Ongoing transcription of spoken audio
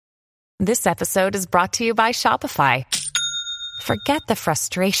This episode is brought to you by Shopify. Forget the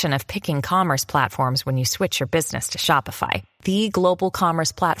frustration of picking commerce platforms when you switch your business to Shopify, the global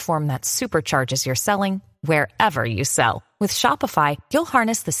commerce platform that supercharges your selling wherever you sell. With Shopify, you'll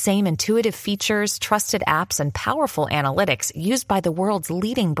harness the same intuitive features, trusted apps, and powerful analytics used by the world's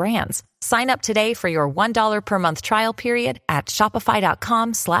leading brands. Sign up today for your $1 per month trial period at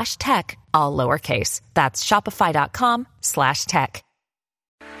shopify.com/tech, all lowercase. That's shopify.com/tech.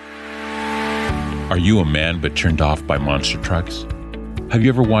 Are you a man but turned off by monster trucks? Have you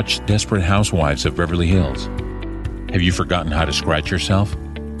ever watched Desperate Housewives of Beverly Hills? Have you forgotten how to scratch yourself?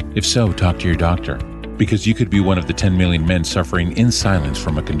 If so, talk to your doctor, because you could be one of the 10 million men suffering in silence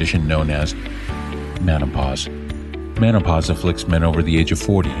from a condition known as menopause. Menopause afflicts men over the age of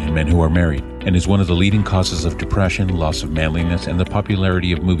 40 and men who are married, and is one of the leading causes of depression, loss of manliness, and the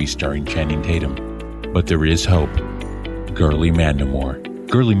popularity of movies starring Channing Tatum. But there is hope. Gurley Mandamore.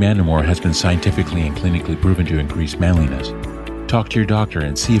 Gurley Mandamore has been scientifically and clinically proven to increase manliness. Talk to your doctor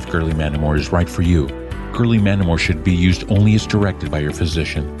and see if Gurley Mandamore is right for you. Gurley Mandamore should be used only as directed by your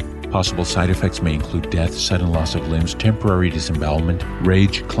physician. Possible side effects may include death, sudden loss of limbs, temporary disembowelment,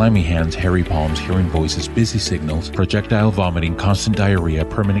 rage, clammy hands, hairy palms, hearing voices, busy signals, projectile vomiting, constant diarrhea,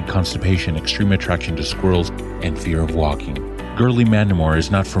 permanent constipation, extreme attraction to squirrels, and fear of walking. Gurley Mandamore is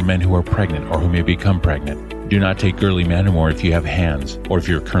not for men who are pregnant or who may become pregnant. Do not take Gurley Mandamore if you have hands or if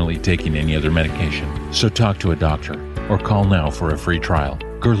you're currently taking any other medication. So talk to a doctor or call now for a free trial.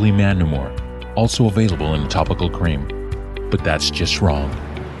 Gurley Mandamore, also available in a topical cream. But that's just wrong.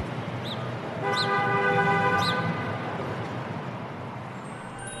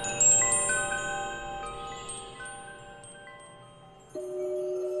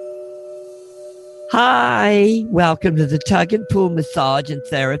 Hi, welcome to the Tug and Pull Massage and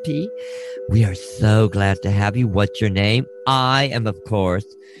Therapy. We are so glad to have you. What's your name? I am, of course,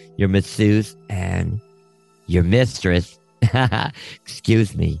 your masseuse and your mistress.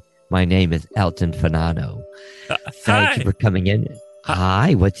 Excuse me. My name is Elton Fanano. Thank you for coming in.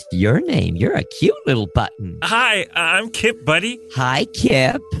 Hi, what's your name? You're a cute little button. Hi, I'm Kip, buddy. Hi,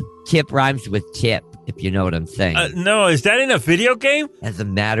 Kip. Kip rhymes with tip, if you know what I'm saying. No, is that in a video game? As a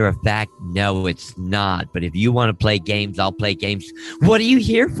matter of fact, no, it's not. But if you want to play games, I'll play games. What are you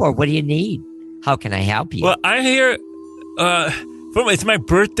here for? What do you need? How can I help you? Well, I'm here, it's my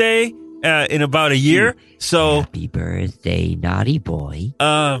birthday in about a year, so... Happy birthday, naughty boy.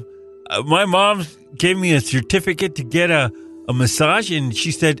 My mom gave me a certificate to get a massage, and she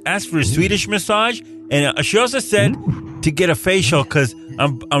said, ask for a Swedish massage, and she also said to get a facial, because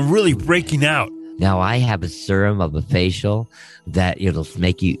I'm really breaking out. Now, I have a serum of a facial that it'll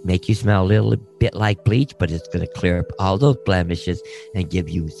make you smell a little bit like bleach, but it's going to clear up all those blemishes and give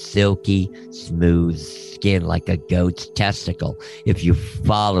you silky, smooth skin like a goat's testicle, if you're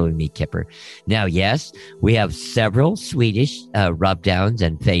following me, Kipper. Now, yes, we have several Swedish rub downs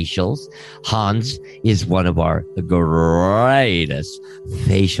and facials. Hans is one of our greatest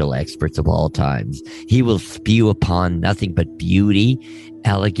facial experts of all times. He will spew upon nothing but beauty,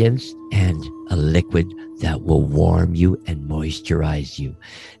 elegance, and a liquid that will warm you and moisturize you.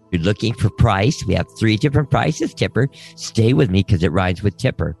 You're looking for price. We have 3 different prices, Tipper. Stay with me because it rhymes with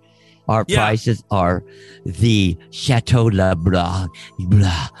Tipper. Our prices are the Chateau Le Blanc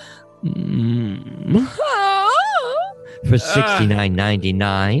for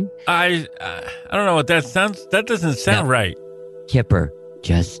 $69.99. I don't know what that sounds. That doesn't sound right. Kipper,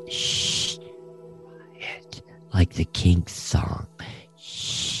 just shh. Quiet, like the Kinks song.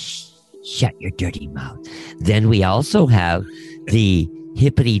 Shut your dirty mouth. Then we also have the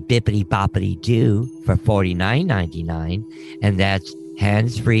Hippity Bippity Boppity Doo for $49.99, and that's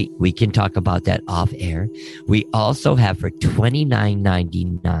hands-free. We can talk about that off air. We also have for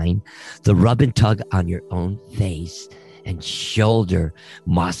 $29.99 the rub and tug on your own face and shoulder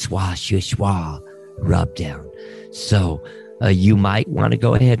maswa shushwa rub down. So you might want to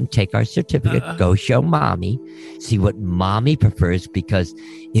go ahead and take our certificate, go show mommy, see what mommy prefers, because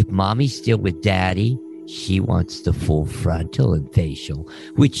if mommy's still with daddy, she wants the full frontal and facial,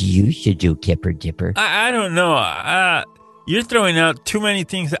 which you should do, Kipper Dipper. I don't know. You're throwing out too many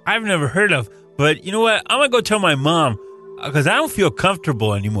things that I've never heard of. But you know what? I'm going to go tell my mom because I don't feel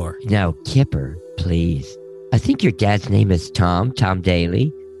comfortable anymore. Now, Kipper, please. I think your dad's name is Tom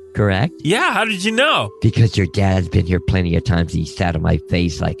Daly. Correct? Yeah, how did you know? Because your dad's been here plenty of times. He sat on my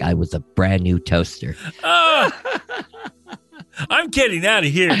face like I was a brand new toaster. I'm getting out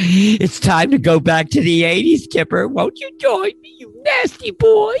of here. It's time to go back to the 80s, Kipper. Won't you join me, you nasty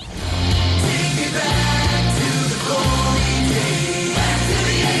boy? Take me back to the glory days. Back to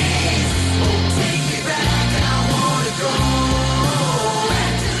the 80s. Oh, take me back. I want to go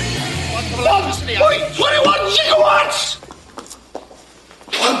back to the 80s. 1.21 gigawatts!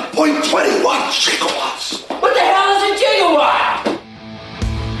 1.21 gigawatts! What the hell is a gigawatt?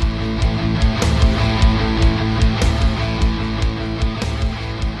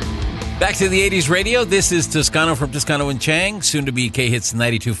 Back to the 80s radio. This is Toscano from Toscano and Chang, soon to be K-Hits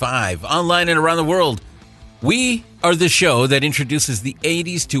 92.5. Online and around the world, we are the show that introduces the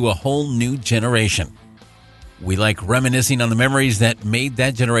 80s to a whole new generation. We like reminiscing on the memories that made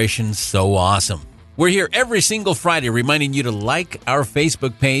that generation so awesome. We're here every single Friday reminding you to like our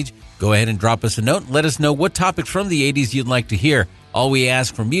Facebook page. Go ahead and drop us a note and let us know what topics from the 80s you'd like to hear. All we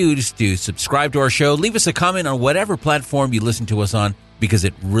ask from you is to subscribe to our show, leave us a comment on whatever platform you listen to us on, because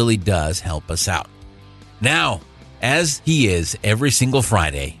it really does help us out. Now, as he is every single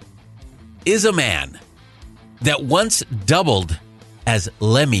Friday, is a man that once doubled as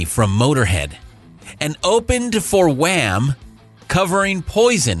Lemmy from Motorhead and opened for Wham, covering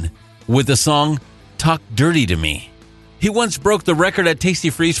Poison with the song Talk Dirty to Me. He once broke the record at Tasty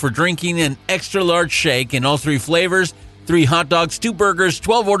Freeze for drinking an extra large shake in all 3 flavors, 3 hot dogs, 2 burgers,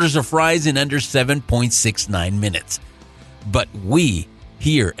 12 orders of fries in under 7.69 minutes. But we,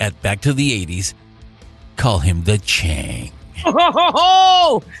 here at Back to the 80s, call him the Chang.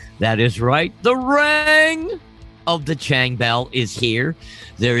 That is right. The ring of the Chang Bell is here.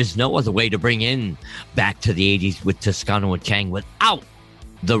 There is no other way to bring in Back to the 80s with Toscano and Chang without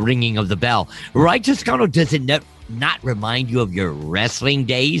the ringing of the bell. Right, Toscano? Does it not remind you of your wrestling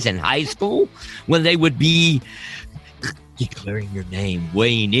days in high school when they would be declaring your name,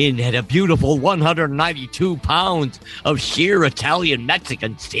 weighing in at a beautiful 192 pounds of sheer Italian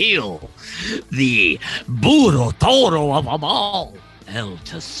Mexican steel, the Burro Toro of them all, El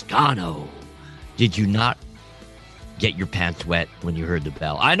Toscano? Did you not get your pants wet when you heard the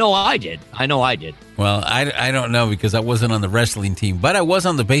bell? I know I did. Well, I don't know because I wasn't on the wrestling team, but I was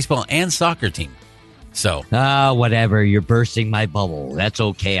on the baseball and soccer team. So, whatever. You're bursting my bubble. That's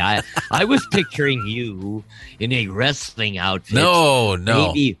okay. I was picturing you in a wrestling outfit. No.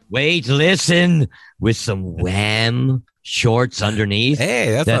 Maybe, wait, listen, with some Wham shorts underneath.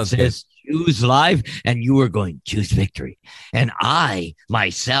 Hey, that sounds says Choose Live, and you were going Choose Victory. And I,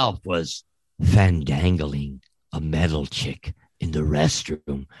 myself, was fandangling a metal chick in the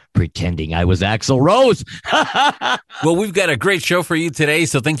restroom, pretending I was Axl Rose. Well, we've got a great show for you today,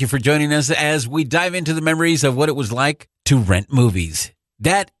 so thank you for joining us as we dive into the memories of what it was like to rent movies.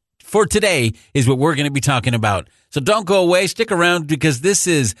 That, for today, is what we're going to be talking about. So don't go away. Stick around because this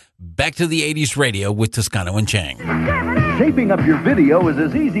is Back to the 80s Radio with Toscano and Chang. Shaping up your video is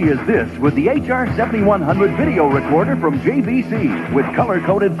as easy as this with the HR7100 video recorder from JVC with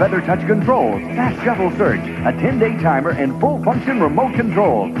color-coded feather touch controls, fast shuffle search, a 10-day timer, and full-function remote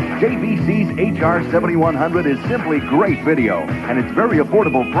control. JVC's HR7100 is simply great video, and its very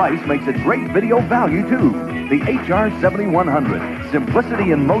affordable price makes it great video value, too. The HR7100,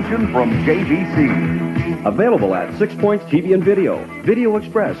 simplicity in motion from JVC. Available at 6 Points TV and Video, Video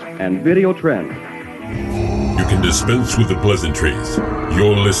Express, and Video Trend. You can dispense with the pleasantries.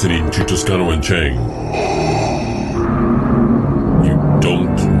 You're listening to Toscano and Chang. You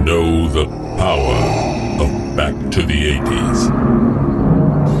don't know the power of Back to the 80s.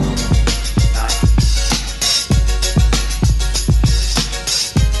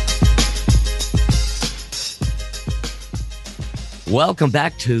 Welcome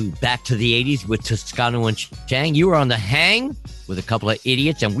back to the 80s with Toscano and Chang. You are on the hang with a couple of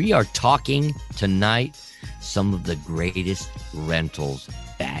idiots, and we are talking tonight some of the greatest rentals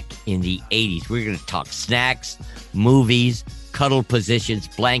back in the 80s. We're going to talk snacks, movies, cuddle positions,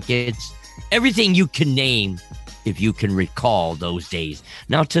 blankets, everything you can name if you can recall those days.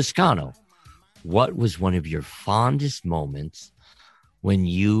 Now, Toscano, what was one of your fondest moments when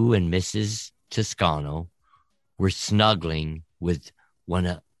you and Mrs. Toscano were snuggling with one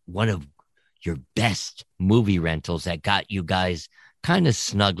of your best movie rentals that got you guys kind of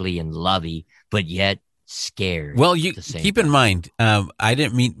snuggly and lovey, but yet scared? Well, you keep in mind, I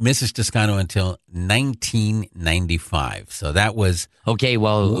didn't meet Mrs. Toscano until 1995, so that was okay.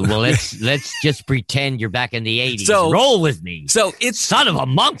 Well, let's just pretend you're back in the 80s. So roll with me. So it's son of a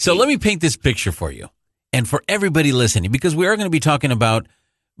monkey. So let me paint this picture for you, and for everybody listening, because we are going to be talking about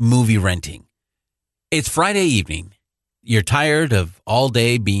movie renting. It's Friday evening. You're tired of all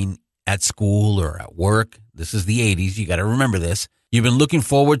day being at school or at work. This is the 80s. You got to remember this. You've been looking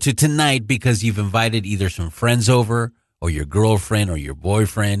forward to tonight because you've invited either some friends over or your girlfriend or your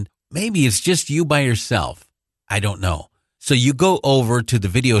boyfriend. Maybe it's just you by yourself. I don't know. So you go over to the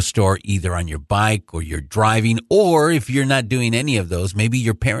video store either on your bike or you're driving, or if you're not doing any of those, maybe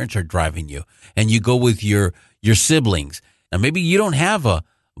your parents are driving you and you go with your siblings. Now, maybe you don't have a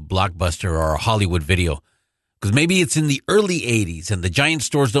Blockbuster or a Hollywood Video. Because maybe it's in the early 80s and the giant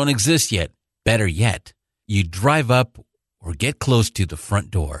stores don't exist yet. Better yet, you drive up or get close to the front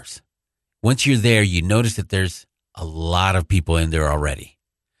doors. Once you're there, you notice that there's a lot of people in there already.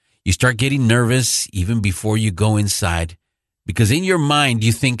 You start getting nervous even before you go inside because in your mind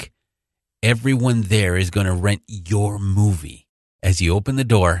you think everyone there is going to rent your movie. As you open the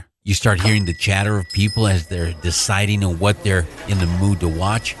door, you start hearing the chatter of people as they're deciding on what they're in the mood to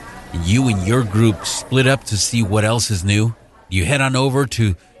watch. And you and your group split up to see what else is new. You head on over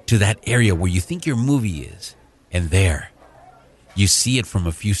to that area where you think your movie is. And there, you see it from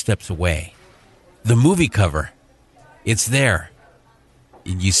a few steps away. The movie cover, it's there.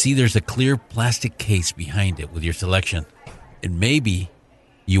 And you see there's a clear plastic case behind it with your selection. And maybe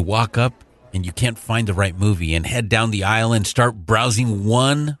you walk up and you can't find the right movie and head down the aisle and start browsing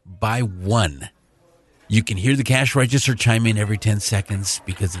one by one. You can hear the cash register chime in every 10 seconds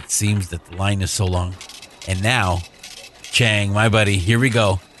because it seems that the line is so long. And now, Chang, my buddy, here we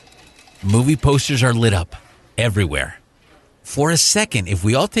go. Movie posters are lit up everywhere. For a second, if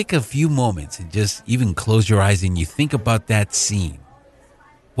we all take a few moments and just even close your eyes and you think about that scene,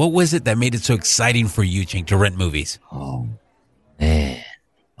 what was it that made it so exciting for you, Chang, to rent movies? Oh, man.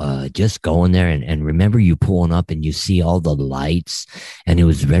 Just going there and remember you pulling up and you see all the lights, and it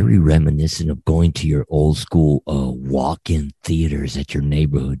was very reminiscent of going to your old school walk-in theaters at your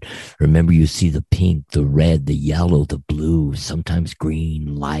neighborhood. Remember you see the pink, the red, the yellow, the blue, sometimes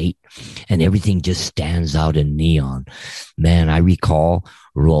green light, and everything just stands out in neon. Man, I recall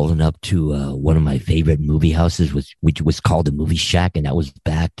rolling up to one of my favorite movie houses, which was called the Movie Shack, and that was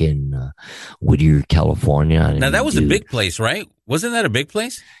back in Whittier, California. Now, that was a big place, right? Wasn't that a big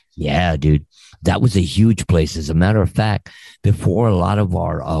place? Yeah, dude. That was a huge place. As a matter of fact, before a lot of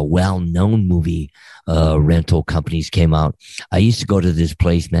our well-known movie rental companies came out, I used to go to this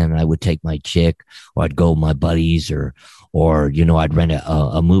place, man, and I would take my chick, or I'd go with my buddies, or you know, I'd rent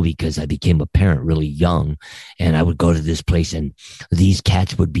a movie because I became a parent really young, and I would go to this place, and these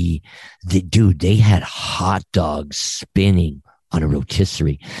cats would be, they had hot dogs spinning on a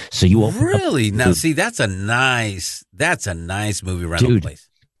rotisserie. So you really now see that's a nice movie rental place.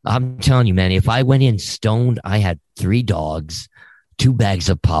 I'm telling you, man, if I went in stoned, I had 3 dogs, 2 bags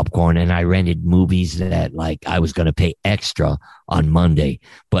of popcorn, and I rented movies that like I was going to pay extra on Monday.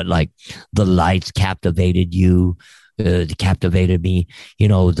 But like the lights captivated you. Captivated me. You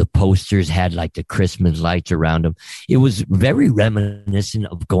know, the posters had like the Christmas lights around them. It was very reminiscent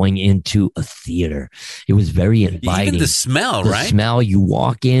of going into a theater. It was very inviting. Even the smell, right? The smell, you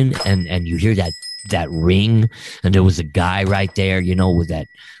walk in and you hear that ring, and there was a guy right there, you know, with that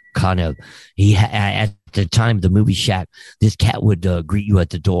kind of, at the time, the Movie Shack, this cat would greet you at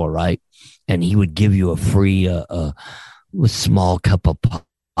the door, right? And he would give you a free, a small cup of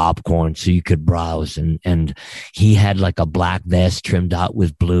popcorn so you could browse, and he had like a black vest trimmed out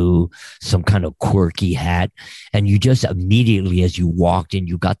with blue, some kind of quirky hat, and you just immediately as you walked in,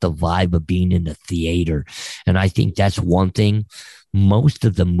 you got the vibe of being in the theater. And I think that's one thing most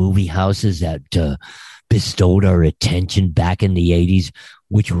of the movie houses that bestowed our attention back in the 80s,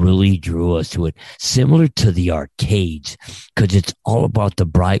 which really drew us to it, similar to the arcades, because it's all about the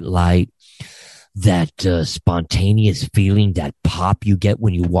bright light, that spontaneous feeling, that pop you get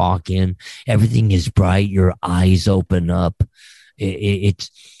when you walk in. Everything is bright. Your eyes open up.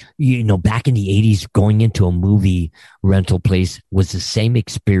 It's, you know, back in the 80s, going into a movie rental place was the same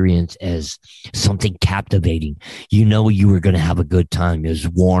experience as something captivating. You know, you were going to have a good time. It was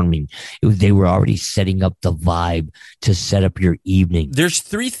warming. They were already setting up the vibe to set up your evening. There's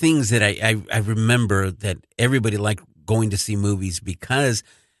 3 things that I remember that everybody liked going to see movies because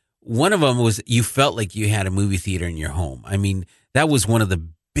one of them was you felt like you had a movie theater in your home. I mean, that was one of the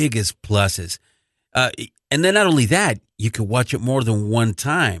biggest pluses. And then not only that, you could watch it more than one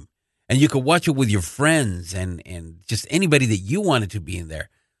time. And you could watch it with your friends and just anybody that you wanted to be in there.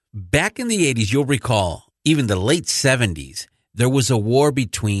 Back in the 80s, you'll recall, even the late 70s, there was a war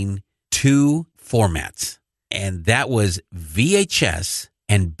between 2 formats. And that was VHS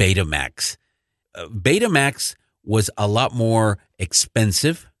and Betamax. Betamax was a lot more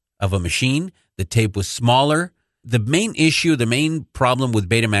expensive of a machine. The tape was smaller. The main problem with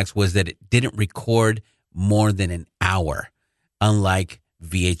Betamax was that it didn't record more than an hour, unlike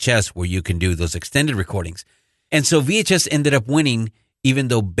VHS, where you can do those extended recordings. And so VHS ended up winning, even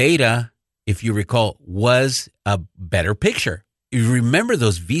though Beta, if you recall, was a better picture. You remember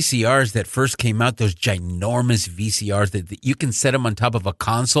those VCRs that first came out, those ginormous VCRs that you can set them on top of a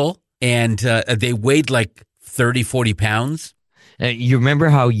console, and they weighed like 30, 40 pounds? You remember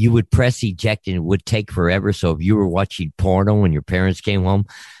how you would press eject and it would take forever? So if you were watching porno when your parents came home,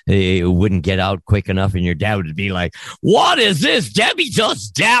 it wouldn't get out quick enough, and your dad would be like, "What is this? Debbie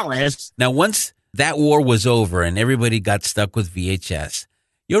just jealous." Now, once that war was over and everybody got stuck with VHS,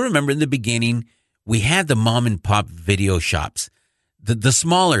 you'll remember in the beginning, we had the mom and pop video shops, the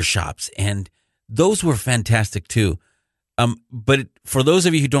smaller shops, and those were fantastic too. But for those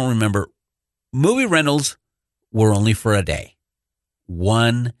of you who don't remember, movie rentals were only for a day.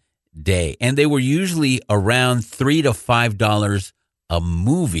 One day. And they were usually around $3 to $5 a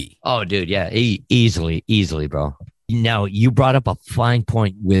movie. Oh, dude, yeah, easily, bro. Now, you brought up a fine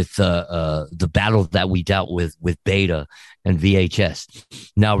point with the battle that we dealt with Beta and VHS.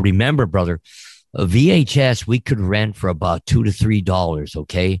 Now, remember, brother, a VHS we could rent for about $2 to $3,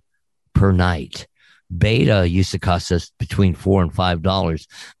 okay, per night. Beta used to cost us between $4 and $5,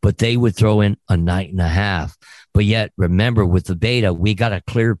 but they would throw in a night and a half. But yet, remember, with the Beta, we got a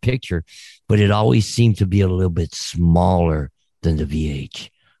clear picture, but it always seemed to be a little bit smaller than the VH.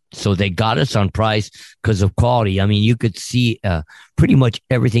 So they got us on price because of quality. I mean, you could see pretty much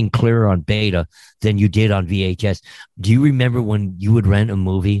everything clearer on Beta than you did on VHS. Do you remember when you would rent a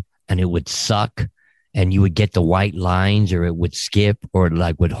movie and it would suck? And you would get the white lines, or it would skip, or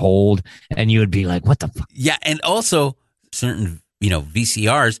like would hold, and you would be like, "What the fuck?" Yeah, and also certain,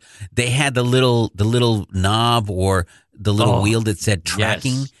 VCRs, they had the little knob or the little wheel that said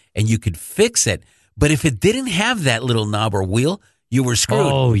tracking, and you could fix it. But if it didn't have that little knob or wheel, you were screwed.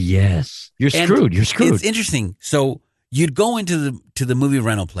 Oh yes, you're screwed. You're screwed. It's interesting. So you'd go into the movie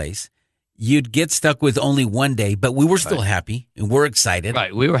rental place. You'd get stuck with only one day, but we were still happy and we're excited.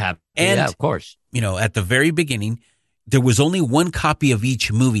 Right, we were happy. And, yeah, of course. At the very beginning, there was only one copy of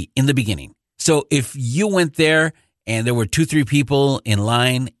each movie in the beginning. So if you went there and there were 2-3 people in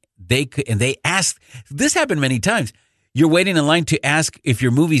line, they asked. This happened many times. You're waiting in line to ask if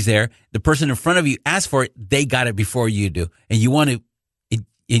your movie's there. The person in front of you asked for it. They got it before you do, and you want to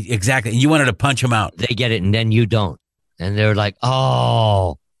exactly. And you wanted to punch them out. They get it, and then you don't, and they're like,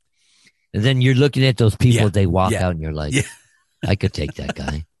 "Oh." And then you're looking at those people, they walk out, and you're like, I could take that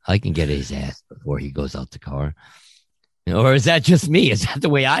guy. I can get his ass before he goes out the car. Or is that just me? Is that the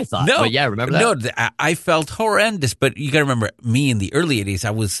way I thought? No. But yeah, remember that? No, I felt horrendous. But you got to remember, me in the early 80s,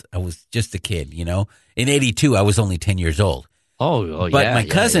 I was just a kid, In 82, I was only 10 years old. Oh but yeah. my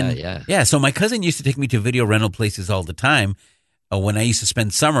cousin, so my cousin used to take me to video rental places all the time when I used to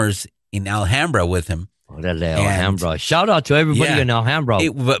spend summers in Alhambra with him. Alhambra. Shout out to everybody in Alhambra.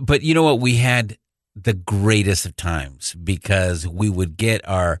 But you know what? We had the greatest of times because we would get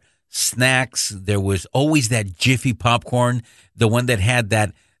our snacks. There was always that Jiffy popcorn, the one that had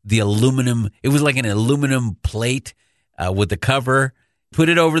the aluminum. It was like an aluminum plate with the cover. Put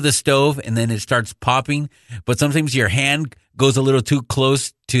it over the stove and then it starts popping. But sometimes your hand goes a little too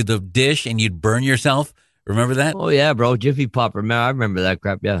close to the dish and you'd burn yourself. Remember that? Oh, yeah, bro. Jiffy Pop. I remember that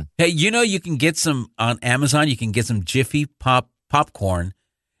crap, yeah. Hey, you can get some on Amazon. You can get some Jiffy popcorn,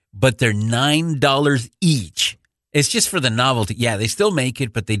 but they're $9 each. It's just for the novelty. Yeah, they still make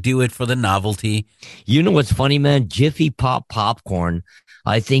it, but they do it for the novelty. You know what's funny, man? Jiffy popcorn,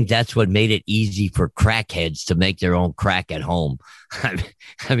 I think that's what made it easy for crackheads to make their own crack at home.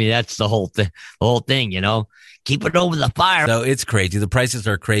 I mean, that's the whole thing, Keep it over the fire. So it's crazy. The prices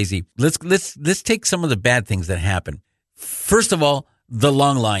are crazy. Let's take some of the bad things that happen. First of all, the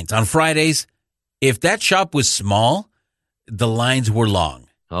long lines on Fridays. If that shop was small, the lines were long.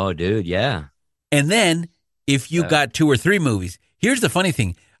 Oh, dude, yeah. And then if you got 2 or 3 movies, here's the funny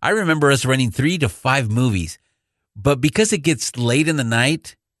thing. I remember us renting 3 to 5 movies, but because it gets late in the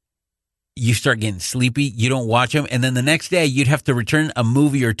night, you start getting sleepy. You don't watch them. And then the next day you'd have to return a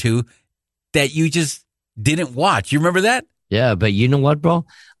movie or two that you just didn't watch. You remember that? Yeah, but you know what, bro?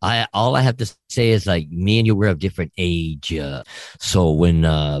 All I have to say is like me and you were of different age. So when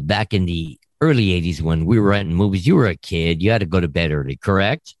back in the early 80s when we were renting movies, you were a kid. You had to go to bed early,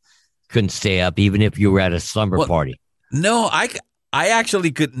 correct? Couldn't stay up even if you were at a slumber party. No, I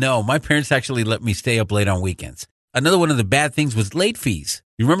actually could. No, my parents actually let me stay up late on weekends. Another one of the bad things was late fees.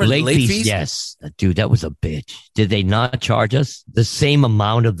 You remember late fees? Yes. Dude, that was a bitch. Did they not charge us the same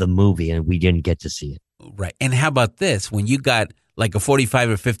amount of the movie and we didn't get to see it? Right. And how about this? When you got like a 45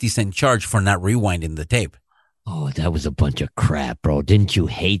 or 50 cent charge for not rewinding the tape. Oh, that was a bunch of crap, bro. Didn't you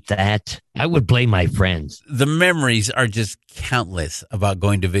hate that? I would blame my friends. The memories are just countless about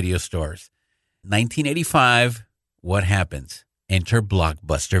going to video stores. 1985, what happens? Enter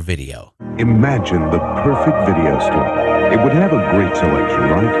Blockbuster Video. Imagine the perfect video store. It would have a great selection,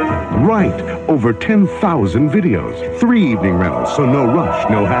 right? Right. Over 10,000 videos. 3 evening rentals, so no rush,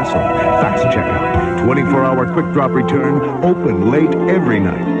 no hassle. Fast checkout. 24-hour quick drop return. Open late every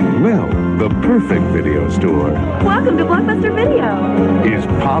night. Well, the perfect video store Welcome to Blockbuster Video. is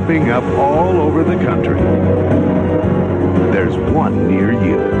popping up all over the country. There's one near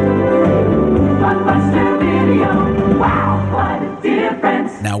you. Blockbuster Video. Wow, what a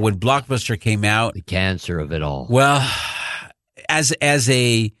difference. Now, when Blockbuster came out, The cancer of it all. well, as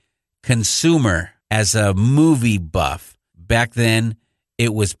a consumer, as a movie buff, back then,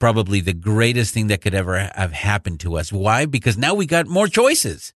 it was probably the greatest thing that could ever have happened to us. Why? Because now we got more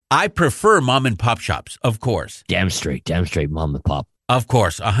choices. I prefer mom and pop shops, of course. Damn straight, mom and pop. Of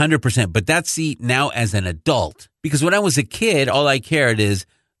course, 100%. But that's now as an adult. Because when I was a kid, all I cared is,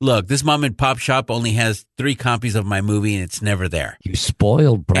 look, this mom and pop shop only has 3 copies of my movie and it's never there. You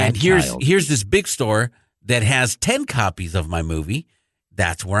spoiled brat And here's child. here's this big store that has 10 copies of my movie.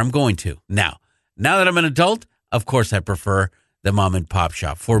 That's where I'm going to. Now that I'm an adult, of course I prefer the mom and pop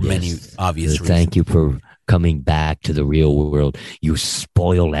shop for many obvious reasons. Thank you for coming back to the real world, you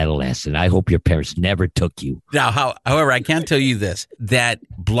spoiled adolescent. I hope your parents never took you. Now, however, I can tell you this, that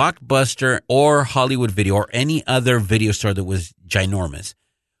Blockbuster or Hollywood Video or any other video store that was ginormous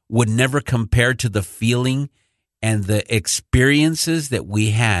would never compare to the feeling and the experiences that we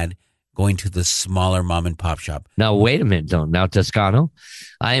had going to the smaller mom and pop shop. Now, wait a minute, though. Now, Toscano,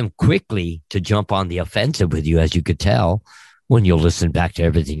 I am quickly to jump on the offensive with you, as you could tell, when you'll listen back to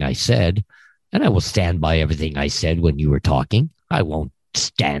everything I said. And I will stand by everything I said when you were talking. I won't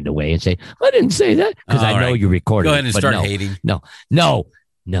stand away and say, I didn't say that, because I know you recorded it. Go ahead and start hating.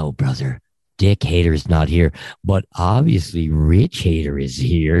 No, brother. Dick Hater's not here, but obviously Rich Hater is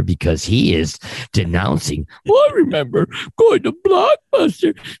here because he is denouncing. Well, I remember going to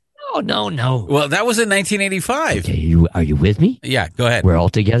Blockbuster. No. Well, that was in 1985. Okay, are you with me? Yeah, go ahead. We're all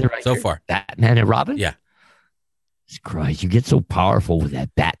together right so here? far. Batman and Robin? Yeah. Christ, you get so powerful with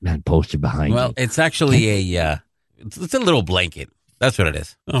that Batman poster behind you. Well, it's actually it's a little blanket. That's what it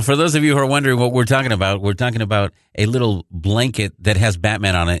is. Well, for those of you who are wondering what we're talking about a little blanket that has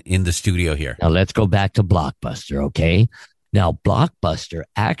Batman on it in the studio here. Now, let's go back to Blockbuster, okay? Now, Blockbuster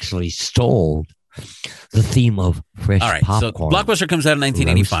actually stole the theme of fresh popcorn. So Blockbuster comes out in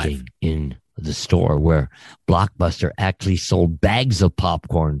 1985. roasting in the store, where Blockbuster actually sold bags of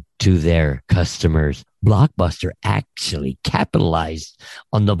popcorn to their customers. Blockbuster actually capitalized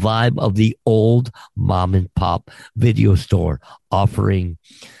on the vibe of the old mom and pop video store, offering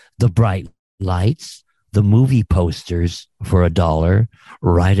the bright lights, the movie posters for $1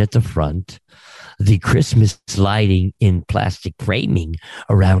 right at the front, the Christmas lighting in plastic framing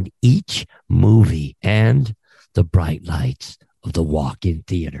around each movie, and the bright lights of the walk-in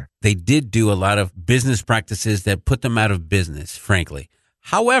theater. They did do a lot of business practices that put them out of business, frankly.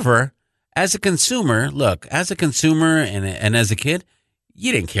 However, as a consumer, and as a kid,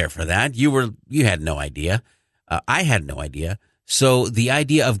 you didn't care for that. You had no idea. I had no idea. So the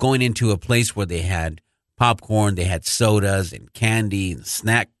idea of going into a place where they had popcorn, they had sodas and candy and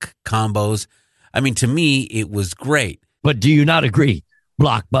snack combos, I mean, to me, it was great. But do you not agree?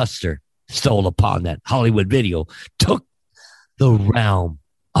 Blockbuster stole upon that. Hollywood Video took the realm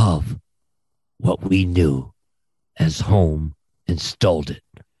of what we knew as home and stole it.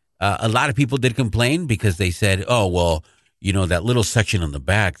 A lot of people did complain because they said, oh, well, that little section on the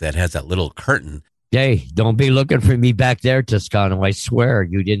back that has that little curtain. Hey, don't be looking for me back there, Toscano. I swear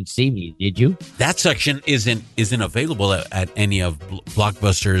you didn't see me, did you? That section isn't available at any of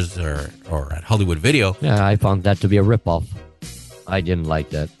Blockbusters or at Hollywood Video. Yeah, I found that to be a ripoff. I didn't like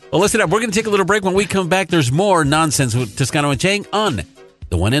that. Well, listen up. We're going to take a little break. When we come back, there's more nonsense with Toscano and Chang on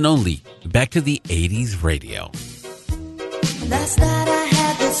the one and only Back to the 80s Radio. Last night I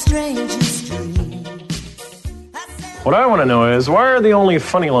had the strangest dream. What I want to know is, why are the only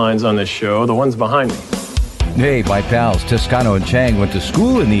funny lines on this show the ones behind me? Hey, my pals, Toscano and Chang went to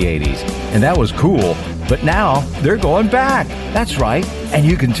school in the 80s, and that was cool. But now they're going back. That's right. And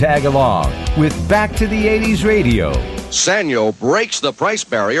you can tag along with Back to the 80s Radio. Sanyo breaks the price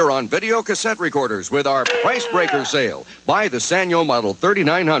barrier on video cassette recorders with our Price Breaker sale. Buy the Sanyo Model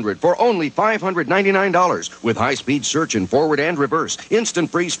 3900 for only $599 with high-speed search in forward and reverse,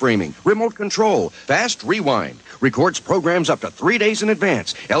 instant freeze framing, remote control, fast rewind, records programs up to 3 days in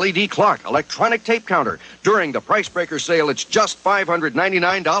advance, LED clock, electronic tape counter. During the Price Breaker sale, it's just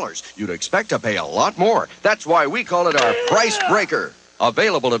 $599. You'd expect to pay a lot more. That's why we call it our Price Breaker.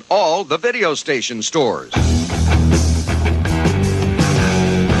 Available at all the video station stores.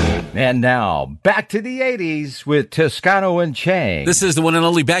 And now, back to the 80s with Toscano and Chang. This is the one and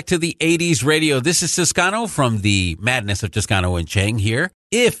only Back to the 80s radio. This is Toscano from the madness of Toscano and Chang here.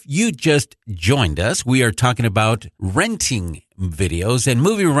 If you just joined us, we are talking about renting videos and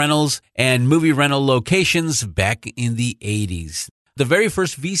movie rentals and movie rental locations back in the 80s. The very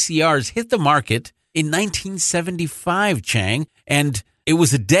first VCRs hit the market in 1975, Chang, and it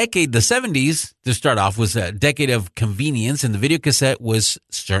was a decade, the 70s, to start off, was a decade of convenience, and the video cassette was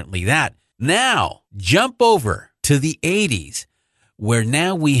certainly that. Now, jump over to the 80s, where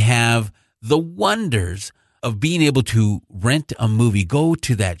now we have the wonders of being able to rent a movie, go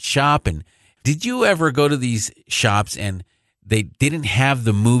to that shop. And did you ever go to these shops and they didn't have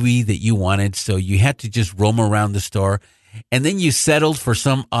the movie that you wanted, so you had to just roam around the store, and then you settled for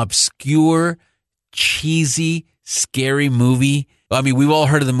some obscure, cheesy, scary movie? I mean, we've all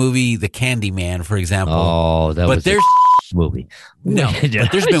heard of the movie The Candyman, for example. Oh, that was a movie. No,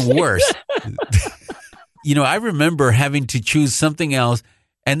 but there's been worse. You know, I remember having to choose something else,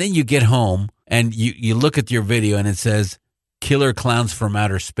 and then you get home and you look at your video and it says Killer Clowns from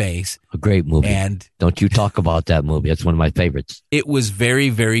Outer Space. A great movie. And don't you talk about that movie. That's one of my favorites. It was very,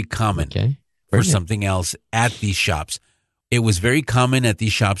 very common for something else at these shops. It was very common at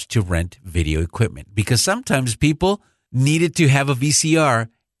these shops to rent video equipment because sometimes people needed to have a VCR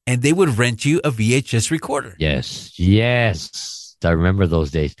and they would rent you a VHS recorder. Yes. I remember those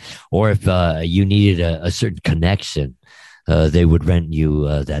days. Or if you needed a certain connection, they would rent you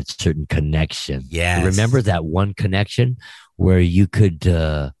that certain connection. Yes. Remember that one connection where you could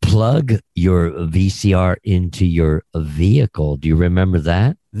plug your VCR into your vehicle? Do you remember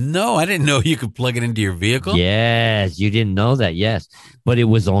that? No, I didn't know you could plug it into your vehicle. Yes, you didn't know that, yes. But it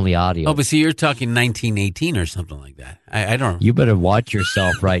was only audio. Oh, but see, you're talking 1918 or something like that. I don't. You better watch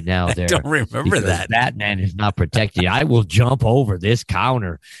yourself right now there. I don't remember that. That man is not protected. I will jump over this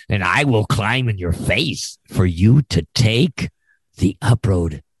counter and I will climb in your face for you to take the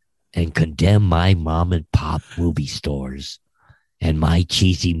uproad and condemn my mom and pop movie stores and my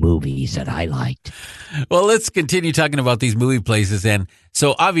cheesy movies that I liked. Well, let's continue talking about these movie places. And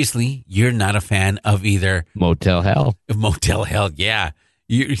so obviously you're not a fan of either Motel Hell. Motel Hell, yeah.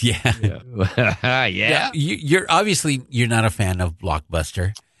 Yeah. You're obviously you're not a fan of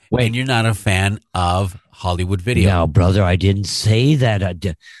Blockbuster. Wait. And you're not a fan of Hollywood Video. Now, brother, I didn't say that.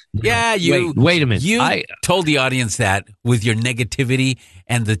 Yeah, you. Wait a minute. You told the audience that with your negativity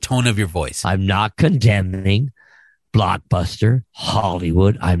and the tone of your voice. I'm not condemning Blockbuster,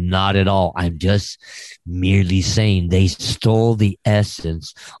 Hollywood. I'm not at all. I'm just merely saying they stole the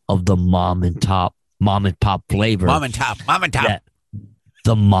essence of the mom and pop flavor. Mom and top.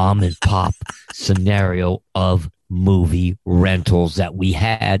 The mom and pop scenario of movie rentals that we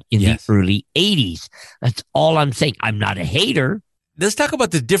had in the early 80s. That's all I'm saying. I'm not a hater. Let's talk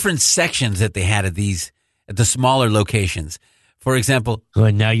about the different sections that they had at the smaller locations. For example,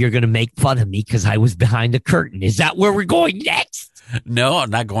 well, now you're going to make fun of me because I was behind the curtain. Is that where we're going next? No,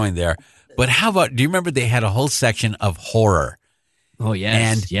 I'm not going there. But how about, do you remember they had a whole section of horror? Oh,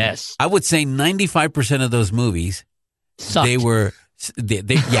 yes. And yes. I would say 95% of those movies, sucked. They were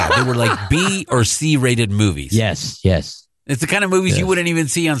like B or C rated movies. Yes. It's the kind of movies you wouldn't even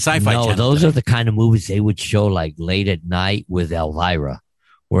see on Sci-Fi Channel. No, those are the kind of movies they would show like late at night with Elvira.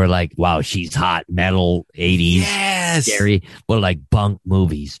 Where like, wow, she's hot, metal, 80s, scary. Well, like bunk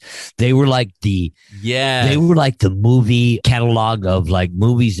movies. They were like the movie catalog of like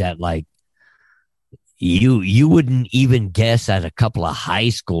movies that like you wouldn't even guess that a couple of high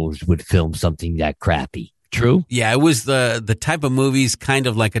schoolers would film something that crappy. True? Yeah, it was the type of movies kind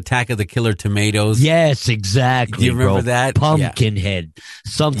of like Attack of the Killer Tomatoes. Yes, exactly. Do you remember that? Pumpkinhead,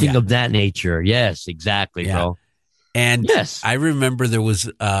 something of that nature. Yes, exactly, bro. And I remember there was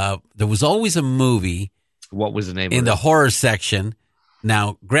always a movie. What was the name in of the it? horror section?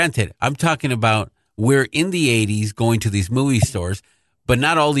 Now, granted, I'm talking about we're in the 80s going to these movie stores, but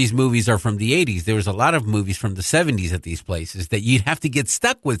not all these movies are from the 80s. There was a lot of movies from the 70s at these places that you'd have to get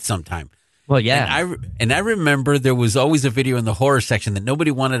stuck with sometime. Well, yeah. And I remember there was always a video in the horror section that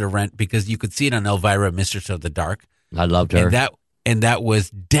nobody wanted to rent because you could see it on Elvira, Mistress of the Dark. I loved her. And that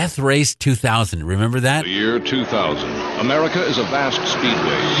was Death Race 2000. Remember that? The year 2000. America is a vast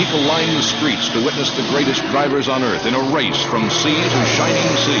speedway. People line the streets to witness the greatest drivers on Earth in a race from sea to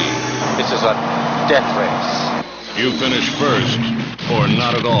shining sea. This is a death race. You finish first, or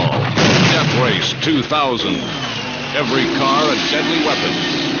not at all. Death Race 2000. Every car a deadly weapon.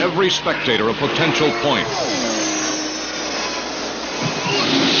 Every spectator a potential point.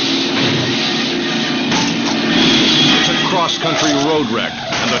 Cross-country road wreck,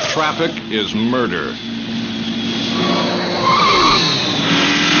 and the traffic is murder.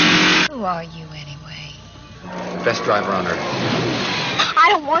 Who are you, anyway? Best driver on earth. I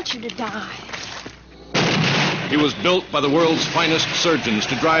don't want you to die. He was built by the world's finest surgeons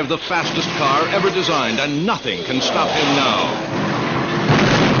to drive the fastest car ever designed, and nothing can stop him now.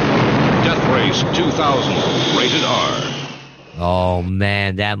 Death Race 2000, rated R. Oh,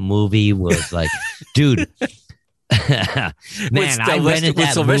 man, that movie was like, dude. Man, I rented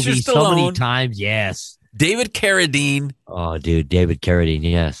that movie so many times. Yes. David Carradine. Oh, dude, David Carradine,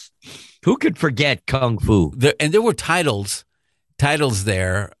 yes. Who could forget Kung Fu? And there were titles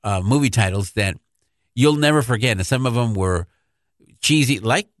there, movie titles that you'll never forget. And some of them were cheesy.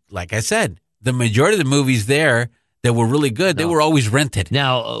 Like I said, the majority of the movies there that were really good, they were always rented.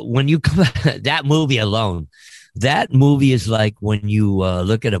 Now, when you come that movie alone, that movie is like when you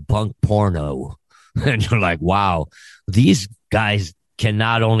look at a punk porno and you're like, wow, these guys can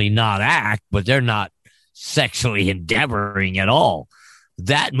not only not act, but they're not sexually endeavoring at all.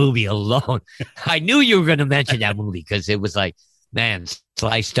 That movie alone, I knew you were going to mention that movie because it was like, man,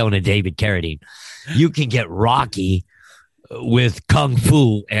 Sly Stone and David Carradine. You can get Rocky with Kung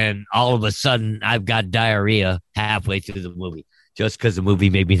Fu, and all of a sudden I've got diarrhea halfway through the movie just because the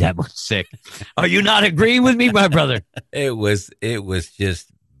movie made me that much sick. Are you not agreeing with me, my brother? It was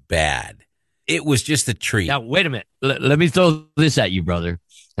just bad. It was just a treat. Now, wait a minute. Let me throw this at you, brother,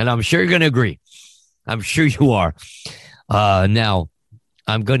 and I'm sure you're going to agree. I'm sure you are. Now,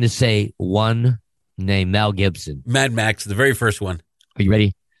 I'm going to say one named Mel Gibson. Mad Max, the very first one. Are you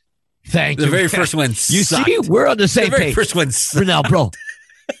ready? Thank you. The very first one You sucked. see, we're on the same page. The very first one sucked. Now, bro.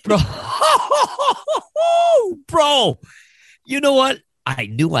 Bro. You know what? I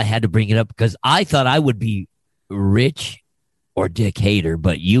knew I had to bring it up because I thought I would be Rich or Dick Hader,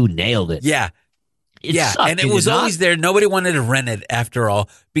 but you nailed it. Yeah. It yeah, sucked, and it did was it not? always there. Nobody wanted to rent it after all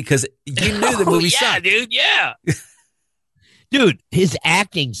because you knew the movie sucked. Dude, yeah. Dude, his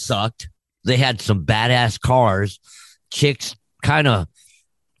acting sucked. They had some badass cars, chicks kind of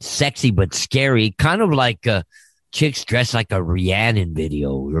sexy but scary, kind of like chicks dressed like a Rihanna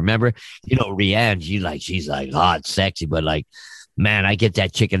video. Remember? You know, Rihanna, she's like hot, sexy, but like, man, I get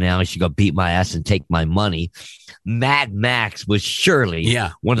that chick now, she gonna beat my ass and take my money. Mad Max was surely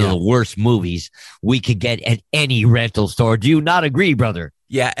one of the worst movies we could get at any rental store. Do you not agree, brother?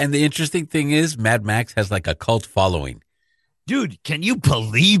 Yeah, and the interesting thing is Mad Max has like a cult following. Dude, can you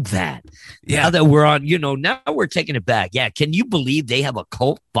believe that? Yeah. Now that we're on, now we're taking it back. Yeah, can you believe they have a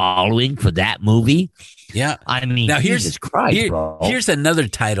cult following for that movie? Yeah. I mean, now Jesus Christ, bro. Here's another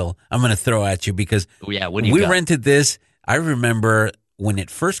title I'm going to throw at you because what do you we got? rented this. I remember when it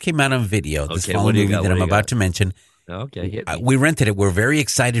first came out on video, this following movie that I'm about to mention. Okay, hit me. We rented it. We're very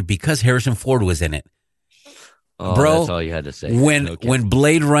excited because Harrison Ford was in it. Oh, bro, that's all you had to say. When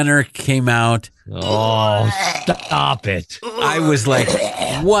Blade Runner came out. Oh, stop it. I was like,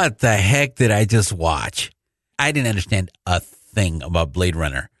 what the heck did I just watch? I didn't understand a thing about Blade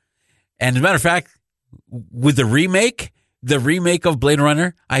Runner. And as a matter of fact, with the remake of Blade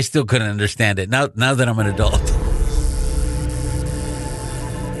Runner, I still couldn't understand it. Now that I'm an adult.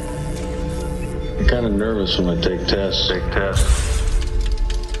 I'm kind of nervous when I take tests.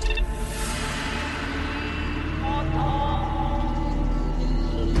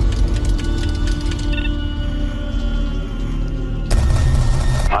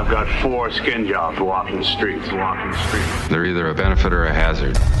 I've got 4 skin jobs walking the streets. They're either a benefit or a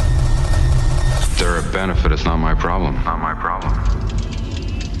hazard. If they're a benefit, it's not my problem.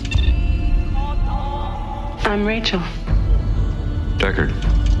 I'm Rachel. Deckard.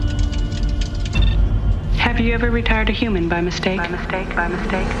 Have you ever retired a human by mistake?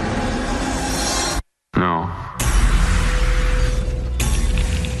 No.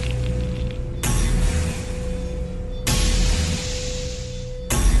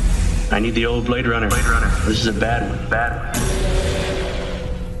 I need the old Blade Runner. This is a bad one.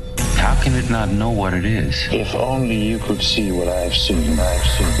 How can it not know what it is? If only you could see what I've seen.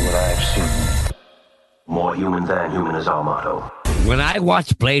 More human than human is our motto. When I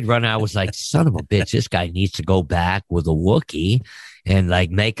watched Blade Runner, I was like, son of a bitch, this guy needs to go back with a Wookiee and like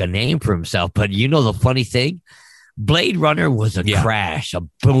make a name for himself. But you know the funny thing? Blade Runner was a crash, a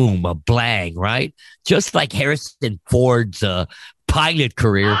boom, a blang, right? Just like Harrison Ford's pilot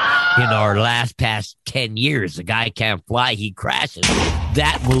career in our past 10 years. The guy can't fly, he crashes.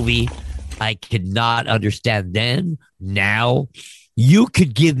 That movie, I could not understand then. Now, you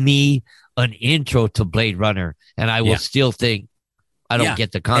could give me an intro to Blade Runner, and I will still think I don't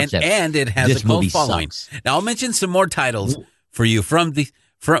get the concept. And it has This a cult movie following. sucks. Now, I'll mention some more titles for you from these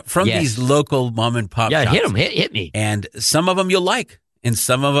local mom and pop shops. Hit them. Hit me. And some of them you'll like, and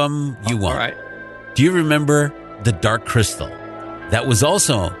some of them you won't. All right. Do you remember The Dark Crystal? That was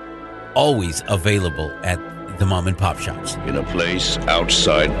also always available at the mom and pop shops. In a place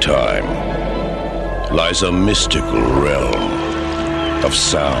outside time lies a mystical realm of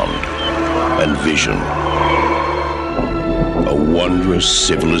sound and vision. A wondrous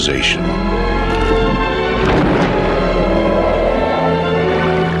civilization.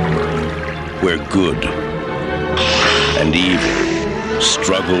 Where good and evil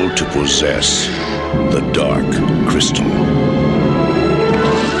struggle to possess the dark crystal.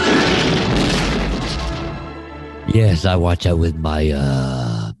 Yes, I watched that with my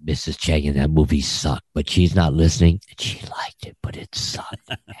Mrs. Chang, and that movie sucked. But she's not listening, and she liked it, but it sucked.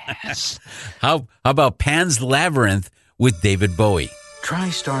 Yes. How about Pan's Labyrinth with David Bowie?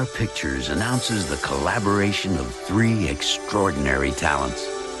 TriStar Pictures announces the collaboration of 3 extraordinary talents.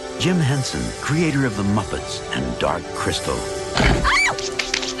 Jim Henson, creator of The Muppets and Dark Crystal.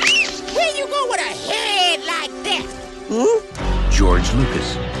 Where you go with a head like that? George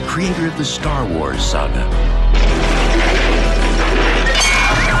Lucas, creator of the Star Wars saga.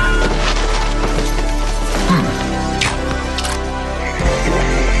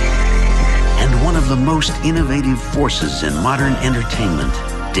 And one of the most innovative forces in modern entertainment,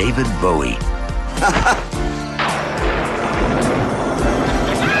 David Bowie.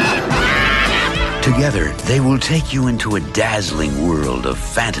 Together, they will take you into a dazzling world of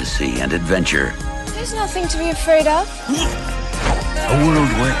fantasy and adventure. There's nothing to be afraid of. A world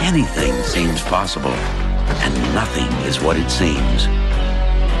where anything seems possible and nothing is what it seems.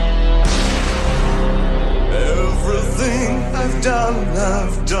 Everything I've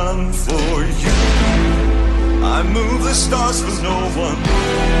done for you. I move the stars for no one.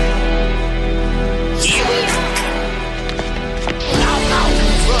 Here we are.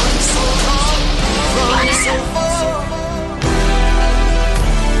 Run so long, run so far.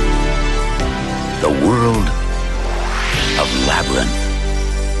 The world of Labyrinth.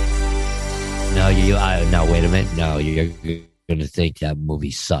 No, no, wait a minute. No, you're going to think that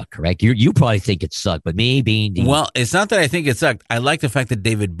movie sucked, correct? You probably think it sucked, but me being the... Well, it's not that I think it sucked. I like the fact that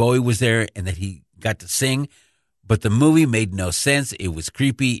David Bowie was there and that he got to sing, but the movie made no sense. It was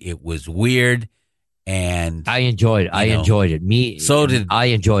creepy. It was weird. And I enjoyed it. I enjoyed it. I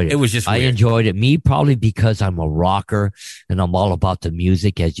enjoyed it. It was just weird. I enjoyed it. Me, probably because I'm a rocker and I'm all about the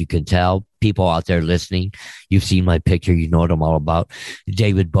music, as you can tell. People out there listening, you've seen my picture. You know what I'm all about.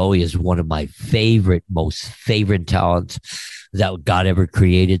 David Bowie is one of my most favorite talents that God ever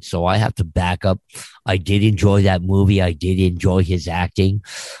created. So I have to back up. I did enjoy that movie. I did enjoy his acting.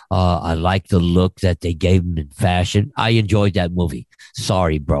 I like the look that they gave him in fashion. I enjoyed that movie.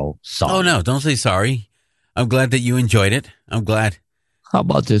 Sorry, bro. Sorry. Oh, no, don't say sorry. I'm glad that you enjoyed it. I'm glad. How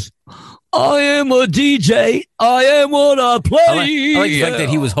about this? I am a DJ. I am what I play. I like the fact that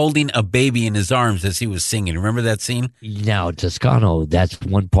he was holding a baby in his arms as he was singing. Remember that scene? Now, Toscano, that's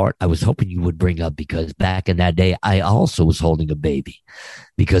one part I was hoping you would bring up, because back in that day, I also was holding a baby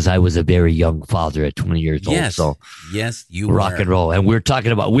because I was a very young father at 20 years old. So yes, you rock were. and roll. And we're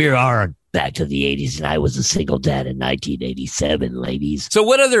talking about, we are back to the 80s, and I was a single dad in 1987, ladies. So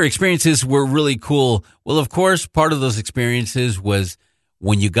what other experiences were really cool? Well, of course, part of those experiences was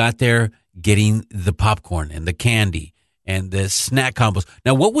when you got there, getting the popcorn and the candy and the snack combos.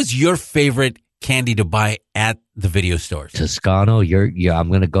 Now, what was your favorite candy to buy at the video stores? Toscano, you're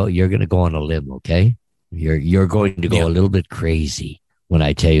going to go on a limb, okay? You're going to go a little bit crazy when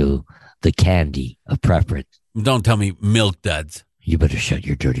I tell you the candy of preference. Don't tell me Milk Duds. You better shut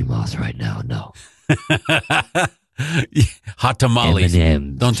your dirty mouth right now. No. Hot tamales.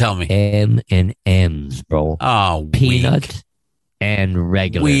 M&M's. Don't tell me. M&M's, bro. Oh, peanut weak. And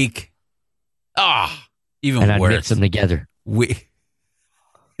regular. Weak. Even and worse. I mix them together.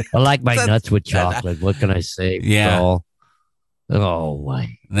 I like my nuts with chocolate. What can I say? Yeah. Bro? Oh,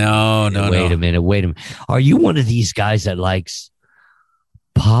 my. No. Wait a minute. Are you one of these guys that likes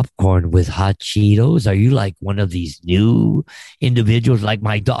popcorn with hot Cheetos? Are you like one of these new individuals like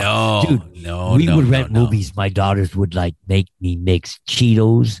my daughter? No, we would rent movies. My daughters would like make me mix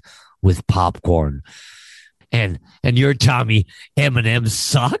Cheetos with popcorn. And you're telling me M&M's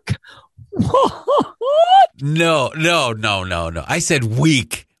suck? No. I said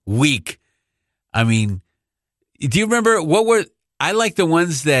weak. I mean, do you remember I like the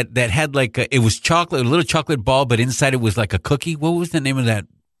ones that had like it was chocolate, a little chocolate ball, but inside it was like a cookie. What was the name of that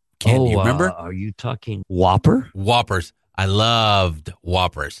candy? Remember? Are you talking Whopper? Whoppers. I loved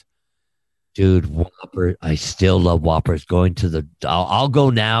Whoppers. Dude, Whopper. I still love Whoppers. I'll go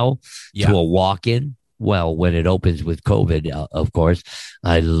now to a walk-in. Well, when it opens with COVID, of course.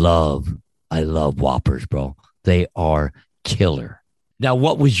 I love Whoppers, bro. They are killer. Now,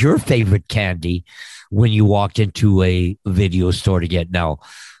 what was your favorite candy when you walked into a video store to get? Now,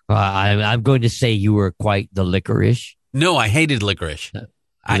 I'm going to say you were quite the licorice. No, I hated licorice.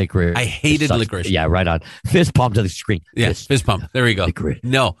 Licorice. I hated licorice. Yeah, right on. Fist palm to the screen. Yeah, fist pump. There we go. Licorice.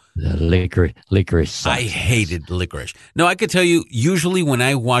 No. Licorice sucks. I hated licorice. No, I could tell you, usually when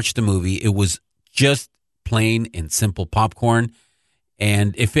I watched the movie, it was just plain and simple popcorn.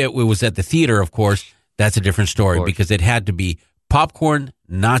 And if it was at the theater, of course, that's a different story because it had to be popcorn,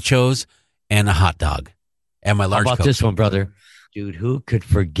 nachos, and a hot dog. And my large How about Coke. this one, brother? Dude, who could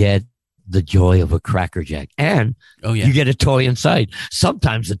forget the joy of a Cracker Jack? And you get a toy inside.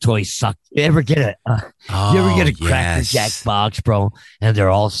 Sometimes the toys suck. You ever get a Cracker Jack box, bro? And they're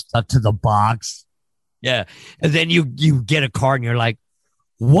all stuck to the box. Yeah. And then you get a card and you're like,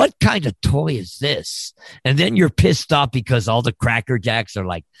 what kind of toy is this? And then you're pissed off because all the Cracker Jacks are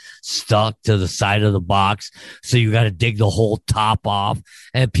like stuck to the side of the box. So you got to dig the whole top off.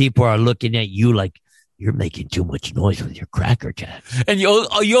 And people are looking at you like, you're making too much noise with your Cracker Jacks. And you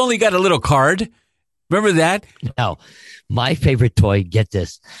only got a little card. Remember that? No. My favorite toy, get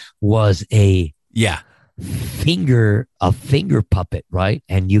this, was a finger puppet, right?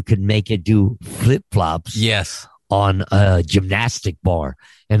 And you could make it do flip-flops. Yes. On a gymnastic bar.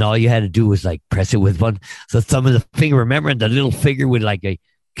 And all you had to do was like press it with the thumb of the finger. Remember, and the little figure would like and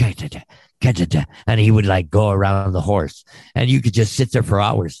he would like go around the horse. And you could just sit there for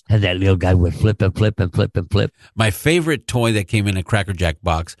hours. And that little guy would flip and flip and flip and flip. My favorite toy that came in a Cracker Jack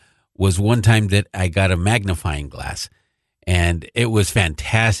box was one time that I got a magnifying glass. And it was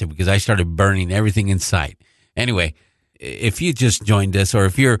fantastic because I started burning everything in sight. Anyway, if you just joined us or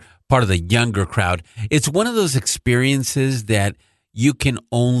if you're part of the younger crowd, it's one of those experiences that you can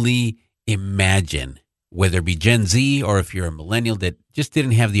only imagine, whether it be Gen Z or if you're a millennial that just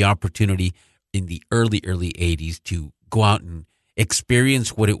didn't have the opportunity in the early 80s to go out and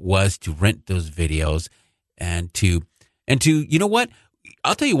experience what it was to rent those videos and to, you know what?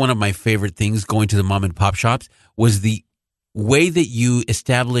 I'll tell you one of my favorite things going to the mom and pop shops was the way that you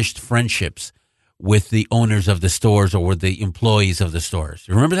established friendships with the owners of the stores or with the employees of the stores.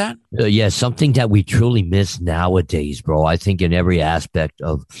 You remember that? Yeah, something that we truly miss nowadays, bro. I think in every aspect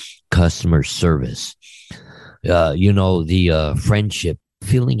of customer service, the friendship,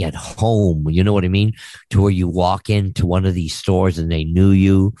 feeling at home, you know what I mean? To where you walk into one of these stores and they knew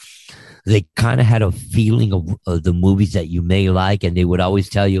you. They kind of had a feeling of the movies that you may like, and they would always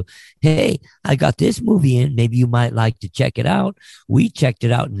tell you, hey, I got this movie in. Maybe you might like to check it out. We checked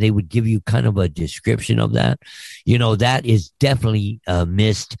it out, and they would give you kind of a description of that. You know, that is definitely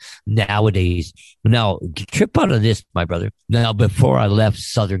missed nowadays. Now, trip out of this, my brother. Now, before I left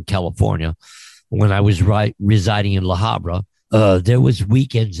Southern California, when I was residing in La Habra, there was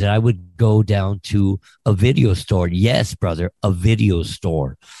weekends that I would go down to a video store. Yes, brother, a video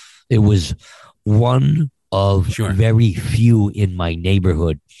store. It was one of very few in my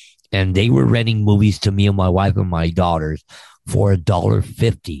neighborhood, and they were renting movies to me and my wife and my daughters for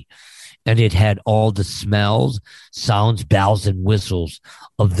 $1.50. And it had all the smells, sounds, bells, and whistles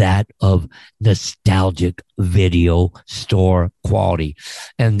of nostalgic video store quality.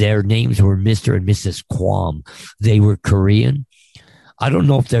 And their names were Mr. and Mrs. Kwam. They were Korean. I don't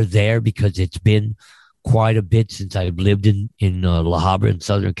know if they're there because it's been quite a bit since I've lived in La Habra in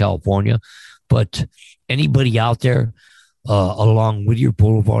Southern California. But anybody out there along Whittier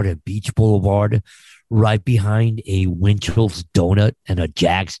Boulevard and Beach Boulevard, right behind a Winchell's Donut and a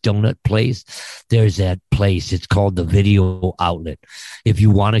Jack's Donut place, there's that place. It's called the Video Outlet. If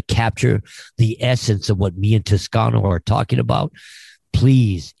you want to capture the essence of what me and Toscano are talking about,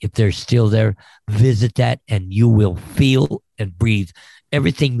 please, if they're still there, visit that and you will feel and breathe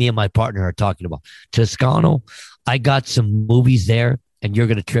everything me and my partner are talking about. Toscano, I got some movies there and you're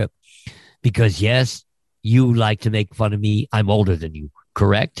going to trip because, yes, you like to make fun of me. I'm older than you,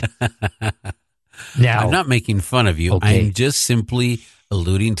 correct? Now, I'm not making fun of you. Okay. I'm just simply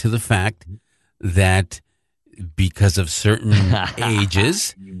alluding to the fact that because of certain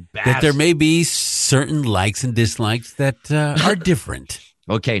ages, that there may be certain likes and dislikes that are different.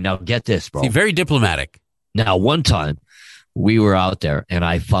 Okay, now get this, bro. See, very diplomatic. Now, one time we were out there and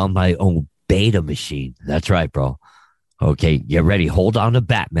I found my own beta machine. That's right, bro. Okay, get ready. Hold on to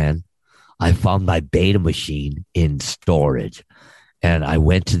Batman. I found my beta machine in storage. And I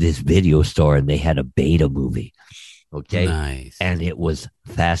went to this video store and they had a beta movie. Okay. Nice. And it was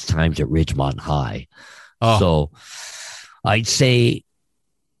Fast Times at Ridgemont High. Oh. So I'd say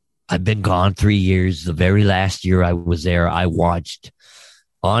I've been gone 3 years. The very last year I was there, I watched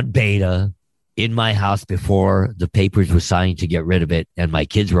on beta in my house before the papers were signed to get rid of it. And my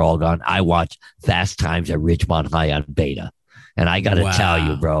kids were all gone. I watched Fast Times at Ridgemont High on beta. And I got to tell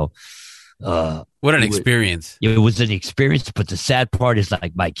you, bro, What an experience. It was an experience, but the sad part is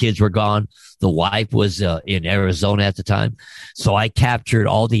like my kids were gone. The wife was in Arizona at the time. So I captured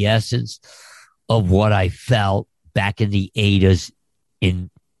all the essence of what I felt back in the 80s in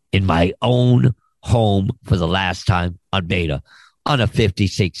my own home for the last time on Beta on a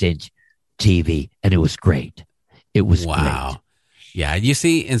 56-inch TV. And it was great. It was great. Yeah, you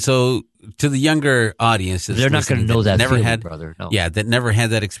see, and so to the younger audience, they're not going to know that never feeling, had, brother. No. Yeah, that never had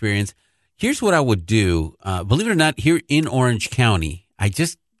that experience. Here's what I would do. Believe it or not, here in Orange County,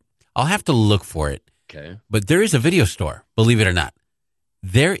 I'll have to look for it. Okay. But there is a video store. Believe it or not,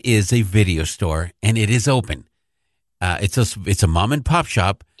 there is a video store, and it is open. It's a mom and pop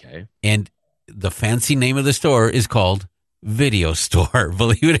shop. Okay. And the fancy name of the store is called Video Store.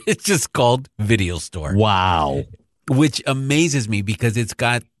 Believe it, it's just called Video Store. Wow. Which amazes me because it's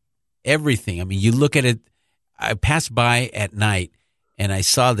got everything. I mean, you look at it. I passed by at night and I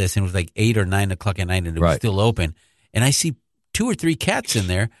saw this, and it was like 8 or 9 o'clock at night, and it was still open. And I see 2 or 3 cats in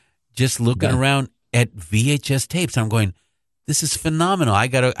there just looking around at VHS tapes. I'm going, this is phenomenal. I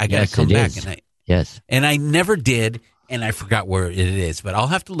gotta come back. And I never did, and I forgot where it is, but I'll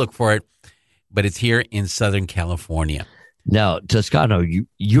have to look for it. But it's here in Southern California. Now, Toscano,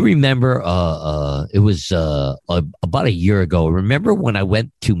 you remember it was about a year ago. Remember when I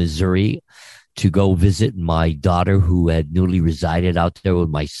went to Missouri to go visit my daughter who had newly resided out there with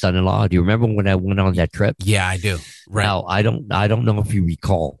my son-in-law? Do you remember when I went on that trip? Yeah, I do. Right. Now, I don't know if you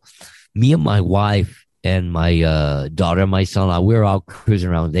recall. Me and my wife and my daughter and my son-in-law, we were out cruising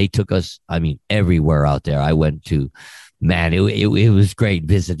around. They took us, everywhere out there. I went to, man, it was great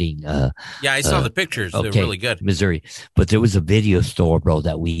visiting. Yeah, I saw the pictures. They're really good. Missouri. But there was a video store, bro,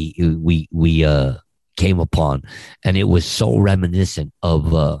 that we came upon, and it was so reminiscent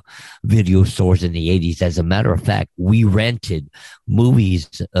of video stores in the 80s. As a matter of fact, we rented movies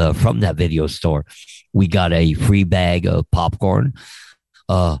from that video store. We got a free bag of popcorn,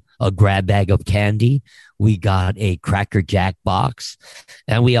 a grab bag of candy. We got a Cracker Jack box,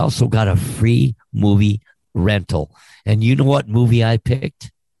 and we also got a free movie rental. And you know what movie I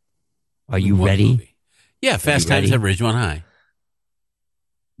picked? Are you ready? Movie? Yeah, Fast Times at Ridgemont High.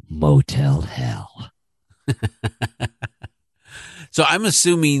 Motel Hell. So I'm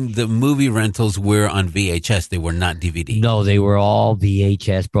assuming the movie rentals were on VHS. They were not DVD. No, they were all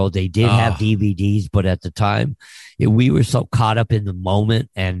VHS, bro. They did have DVDs, but at the time, we were so caught up in the moment.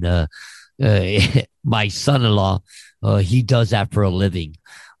 And my son-in-law, he does that for a living.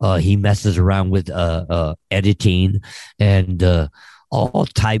 He messes around with editing and all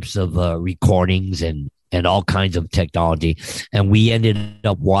types of recordings and all kinds of technology. And we ended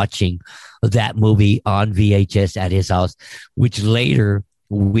up watching that movie on VHS at his house, which later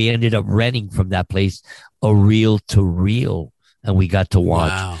we ended up renting from that place a reel-to-reel. And we got to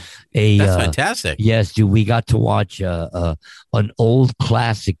watch That's fantastic. Yes, dude. We got to watch an old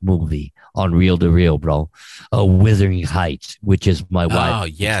classic movie on reel-to-reel, bro. Wuthering Heights, which is my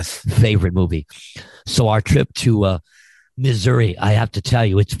wife's favorite movie. So our trip to Missouri, I have to tell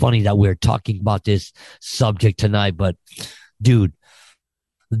you, it's funny that we're talking about this subject tonight, but dude,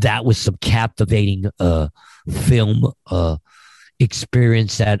 that was some captivating film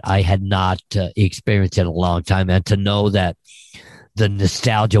experience that I had not experienced in a long time. And to know that the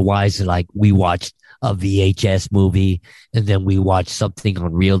nostalgia wise, like we watched a VHS movie and then we watched something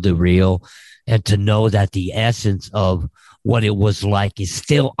on reel-to-reel, and to know that the essence of what it was like is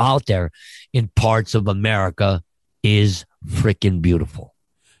still out there in parts of America is freaking beautiful.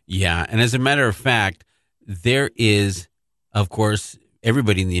 Yeah. And as a matter of fact, there is, of course,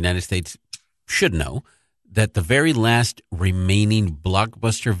 everybody in the United States should know that the very last remaining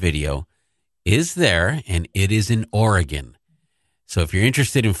Blockbuster video is there, and it is in Oregon. So if you're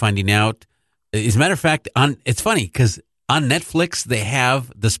interested in finding out, as a matter of fact, it's funny because on Netflix, they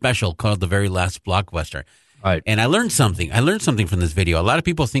have the special called The Very Last Blockbuster. Right. And I learned something. I learned something from this video. A lot of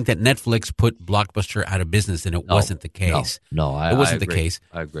people think that Netflix put Blockbuster out of business, and it wasn't the case. No, it wasn't the case.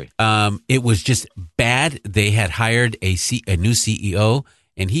 I agree. It was just bad. They had hired a new CEO,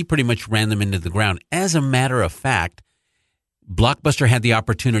 and he pretty much ran them into the ground. As a matter of fact, Blockbuster had the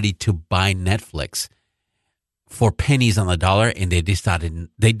opportunity to buy Netflix for pennies on the dollar, and they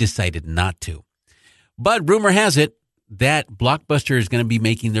decided not to. But rumor has it that Blockbuster is going to be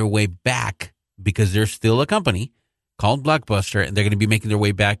making their way back, because they're still a company called Blockbuster, and they're going to be making their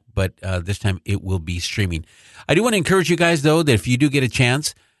way back, but this time it will be streaming. I do want to encourage you guys, though, that if you do get a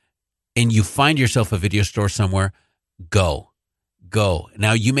chance and you find yourself a video store somewhere, go.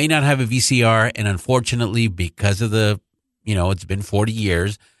 Now, you may not have a VCR, and unfortunately, because of it's been 40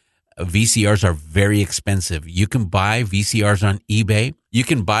 years, VCRs are very expensive. You can buy VCRs on eBay. You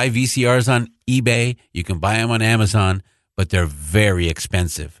can buy them on Amazon, but they're very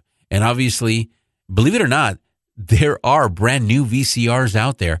expensive. And obviously, believe it or not, there are brand new VCRs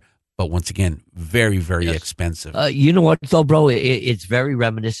out there, but once again, very, very expensive. You know what, though, bro? It's very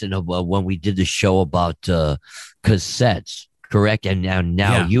reminiscent of when we did the show about cassettes, correct? And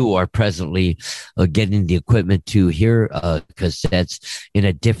now you are presently getting the equipment to hear cassettes in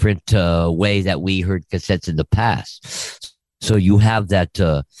a different way that we heard cassettes in the past. So you have that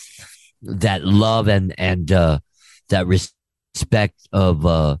love and that respect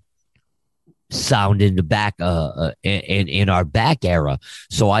of sound in the back in our back era.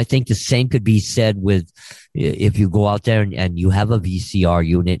 So I think the same could be said with if you go out there and you have a VCR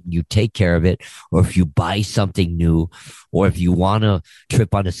unit, you take care of it, or if you buy something new, or if you want to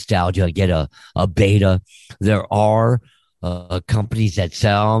trip on nostalgia and get a beta, there are companies that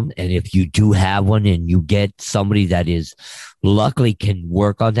sell them. And if you do have one and you get somebody that is luckily can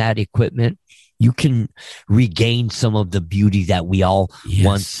work on that equipment, you can regain some of the beauty that we all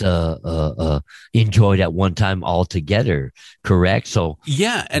once enjoyed at one time all together, correct? So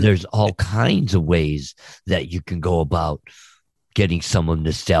and there's all kinds of ways that you can go about getting some of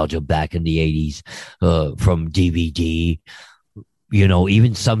nostalgia back in the 80s from DVD,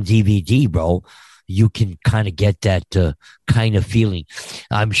 even some DVD, bro. You can kind of get that kind of feeling.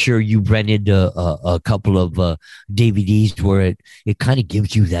 I'm sure you rented a couple of DVDs where it kind of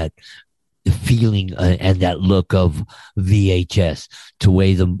gives you that feeling and that look of VHS, the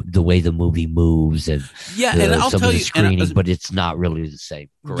way the movie moves and and I'll some tell of the you, screening, but it's not really the same.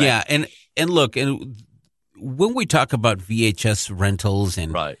 Correct? Yeah, and look, and when we talk about VHS rentals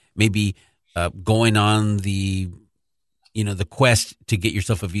and maybe going on the the quest to get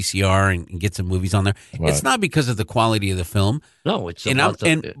yourself a VCR and get some movies on there, it's not because of the quality of the film. No, it's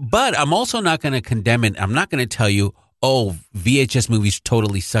but I'm also not going to condemn it. I'm not going to tell you, oh, VHS movies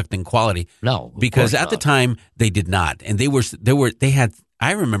totally sucked in quality. No, because at the time they did not, and they had.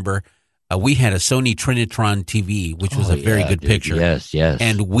 I remember we had a Sony Trinitron TV, which was a very good picture. Yes,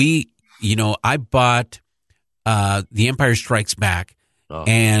 and we, I bought The Empire Strikes Back,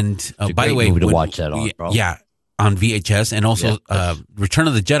 and by the way, movie to watch that on, bro. On VHS, and also Return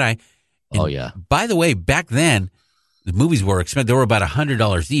of the Jedi. And by the way, back then the movies were expensive. They were about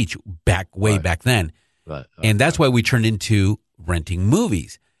 $100 each way back then. Right. And that's why we turned into renting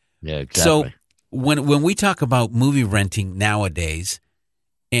movies. Yeah, exactly. So when we talk about movie renting nowadays,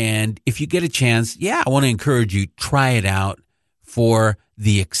 and if you get a chance, I want to encourage you, try it out for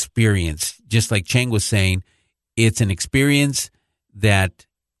the experience. Just like Chang was saying, it's an experience that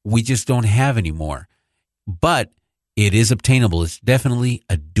we just don't have anymore. But it is obtainable. It's definitely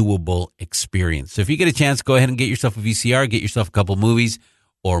a doable experience. So if you get a chance, go ahead and get yourself a VCR, get yourself a couple movies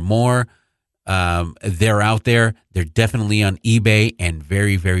or more. They're out there. They're definitely on eBay and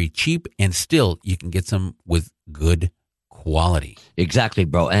very, very cheap. And still, you can get some with good quality. Exactly,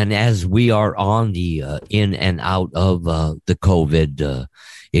 bro. And as we are on the in and out of the COVID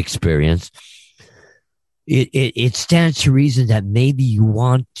experience, it stands to reason that maybe you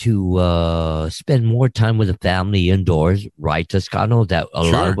want to spend more time with the family indoors, right, Toscano? That a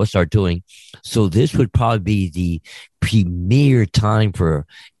lot of us are doing. So this would probably be the premier time for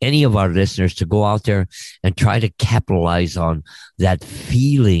any of our listeners to go out there and try to capitalize on that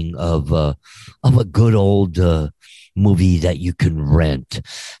feeling of a good old movie that you can rent.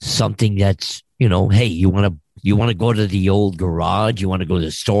 Something that's, hey, you want to go to the old garage, you want to go to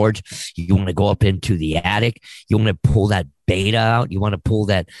the storage, you want to go up into the attic, you want to pull that beta out, you want to pull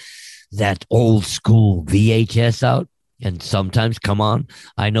that old school VHS out. And sometimes, come on,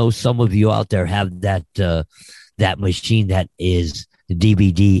 I know some of you out there have that machine that is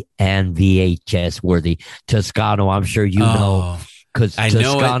DVD and VHS worthy. Toscano, I'm sure you know, because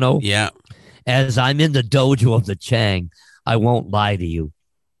Toscano, as I'm in the dojo of the Chang, I won't lie to you.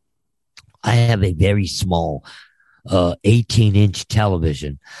 I have a very small 18-inch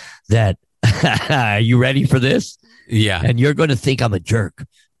television that, are you ready for this? Yeah. And you're going to think I'm a jerk.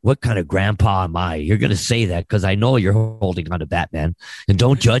 What kind of grandpa am I? You're going to say that because I know you're holding on to Batman. And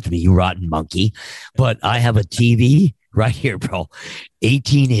don't judge me, you rotten monkey. But I have a TV right here, bro.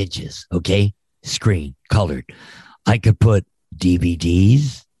 18 inches, okay? Screen, colored. I could put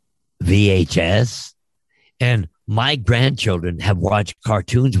DVDs, VHS, and my grandchildren have watched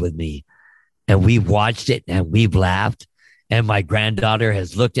cartoons with me. And we've watched it and we've laughed. And my granddaughter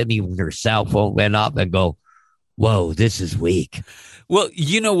has looked at me when her cell phone went up and go, whoa, this is weak. Well,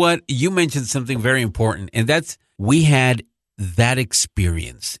 you know what? You mentioned something very important, and that's we had that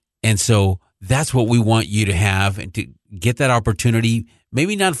experience. And so that's what we want you to have and to get that opportunity.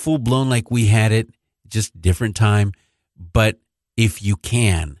 Maybe not full blown like we had it, just different time. But if you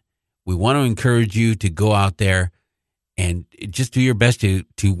can, we want to encourage you to go out there and just do your best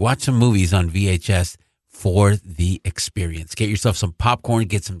to watch some movies on VHS for the experience. Get yourself some popcorn,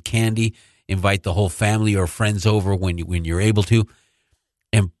 get some candy, invite the whole family or friends over when you're able to,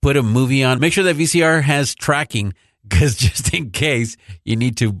 and put a movie on. Make sure that VCR has tracking, because just in case you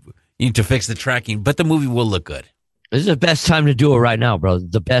need to fix the tracking, but the movie will look good. This is the best time to do it right now, bro.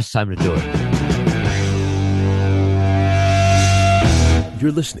 The best time to do it.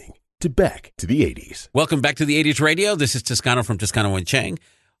 You're listening to Back to the 80s. Welcome back to the 80s Radio. This is Toscano from Toscano and Chang,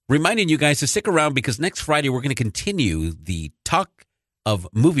 reminding you guys to stick around because next Friday we're going to continue the talk of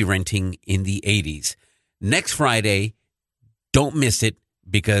movie renting in the 80s. Next Friday, don't miss it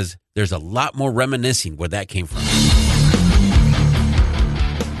because there's a lot more reminiscing where that came from.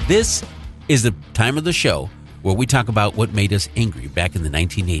 This is the time of the show where we talk about what made us angry back in the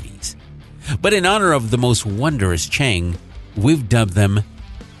 1980s. But in honor of the most wondrous Chang, we've dubbed them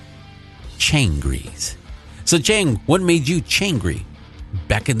Changries. So Chang, what made you changry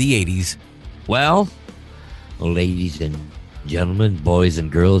back in the 80s? Well, ladies and gentlemen, boys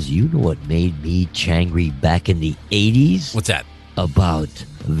and girls, you know what made me changry back in the 80s? What's that? About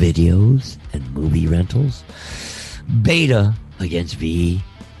videos and movie rentals. Beta against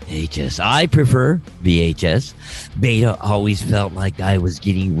VHS. I prefer VHS. Beta always felt like I was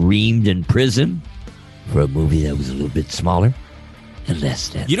getting reamed in prison for a movie that was a little bit smaller and less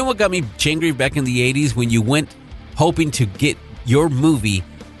than. You know what got me changry back in the 80s? When you went hoping to get your movie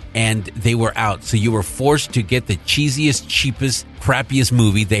and they were out. So you were forced to get the cheesiest, cheapest, crappiest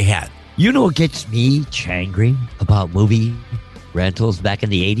movie they had. You know what gets me changry about movie rentals back in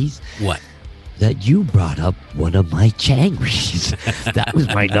the 80s? What? That you brought up one of my changries. That was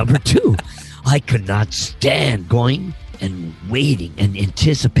my number 2. I could not stand going and waiting and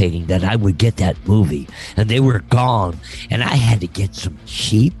anticipating that I would get that movie. And they were gone. And I had to get some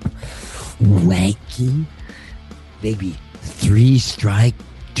cheap, wanky, maybe 3 strike,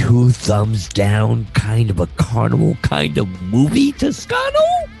 2 thumbs down kind of a carnival kind of movie, Toscano?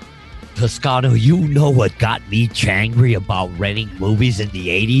 Toscano, you know what got me changry about renting movies in the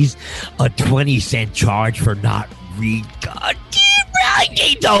 80s? A 20-cent charge for not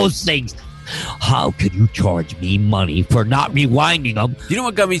rewinding those things. How could you charge me money for not rewinding them? You know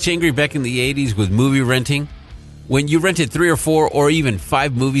what got me changry back in the 80s with movie renting? When you rented 3 or 4 or even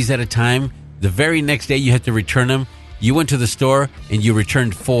 5 movies at a time, the very next day you had to return them. You went to the store and you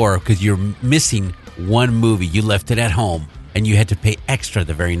returned 4 because you're missing one movie. You left it at home and you had to pay extra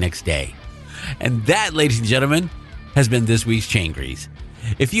the very next day. And that, ladies and gentlemen, has been this week's Changries.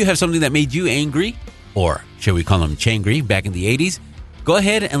 If you have something that made you angry, or shall we call them changry, back in the 80s, go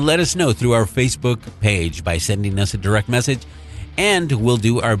ahead and let us know through our Facebook page by sending us a direct message, and we'll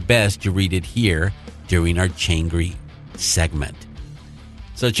do our best to read it here during our Changry segment.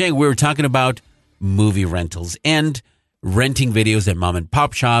 So, Chang, we were talking about movie rentals and renting videos at mom and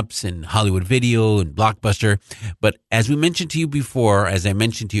pop shops and Hollywood Video and Blockbuster. But as we mentioned to you before, as I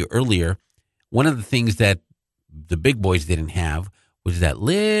mentioned to you earlier, one of the things that the big boys didn't have was that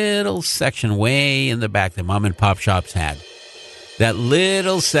little section way in the back that mom and pop shops had. That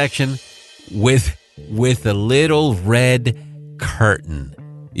little section with a little red curtain.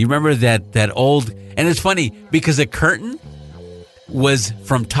 You remember that old, and it's funny because the curtain was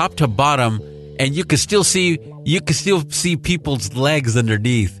from top to bottom, and you could still see people's legs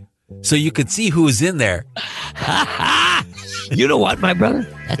underneath. So you could see who was in there. You know what, my brother?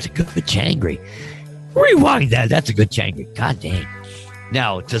 That's a good changry. Rewind that. That's a good changry. God dang.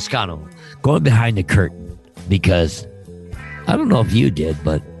 Now, Toscano, going behind the curtain, because I don't know if you did,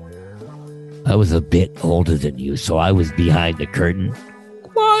 but I was a bit older than you, so I was behind the curtain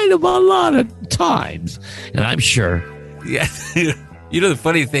quite a lot of times. And I'm sure. Yeah. You know, the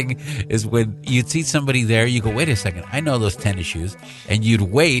funny thing is when you'd see somebody there, you go, wait a second, I know those tennis shoes. And you'd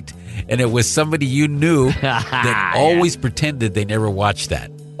wait, and it was somebody you knew that always pretended they never watched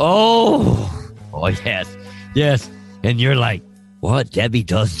that. Oh, yes. And you're like, what? Debbie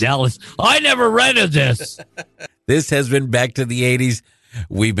does Dallas? I never rented this. This has been Back to the 80s.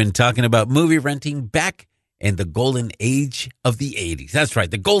 We've been talking about movie renting back in the golden age of the 80s. That's right,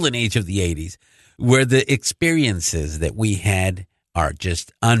 the golden age of the 80s, where the experiences that we had are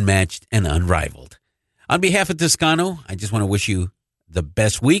just unmatched and unrivaled. On behalf of Toscano, I just want to wish you the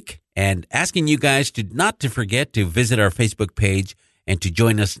best week and asking you guys not to forget to visit our Facebook page and to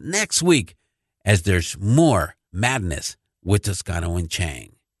join us next week as there's more madness with Toscano and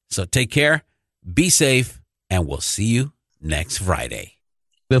Chang. So take care, be safe, and we'll see you next Friday.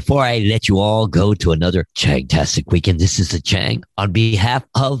 Before I let you all go to another Chang-tastic weekend, this is the Chang. On behalf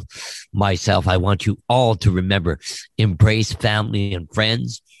of myself, I want you all to remember, embrace family and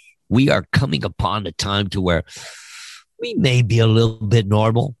friends. We are coming upon a time to where we may be a little bit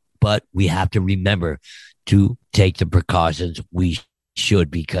normal, but we have to remember to take the precautions we should,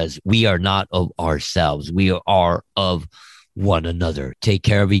 because we are not of ourselves. We are of one another. Take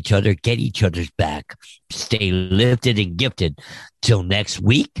care of each other. Get each other's back. Stay lifted and gifted. Till next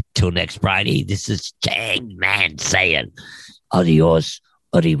week, till next Friday, this is Chang Man saying adios,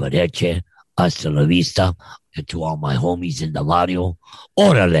 arrivederci, hasta la vista. And to all my homies in the barrio,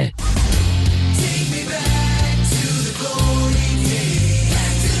 órale.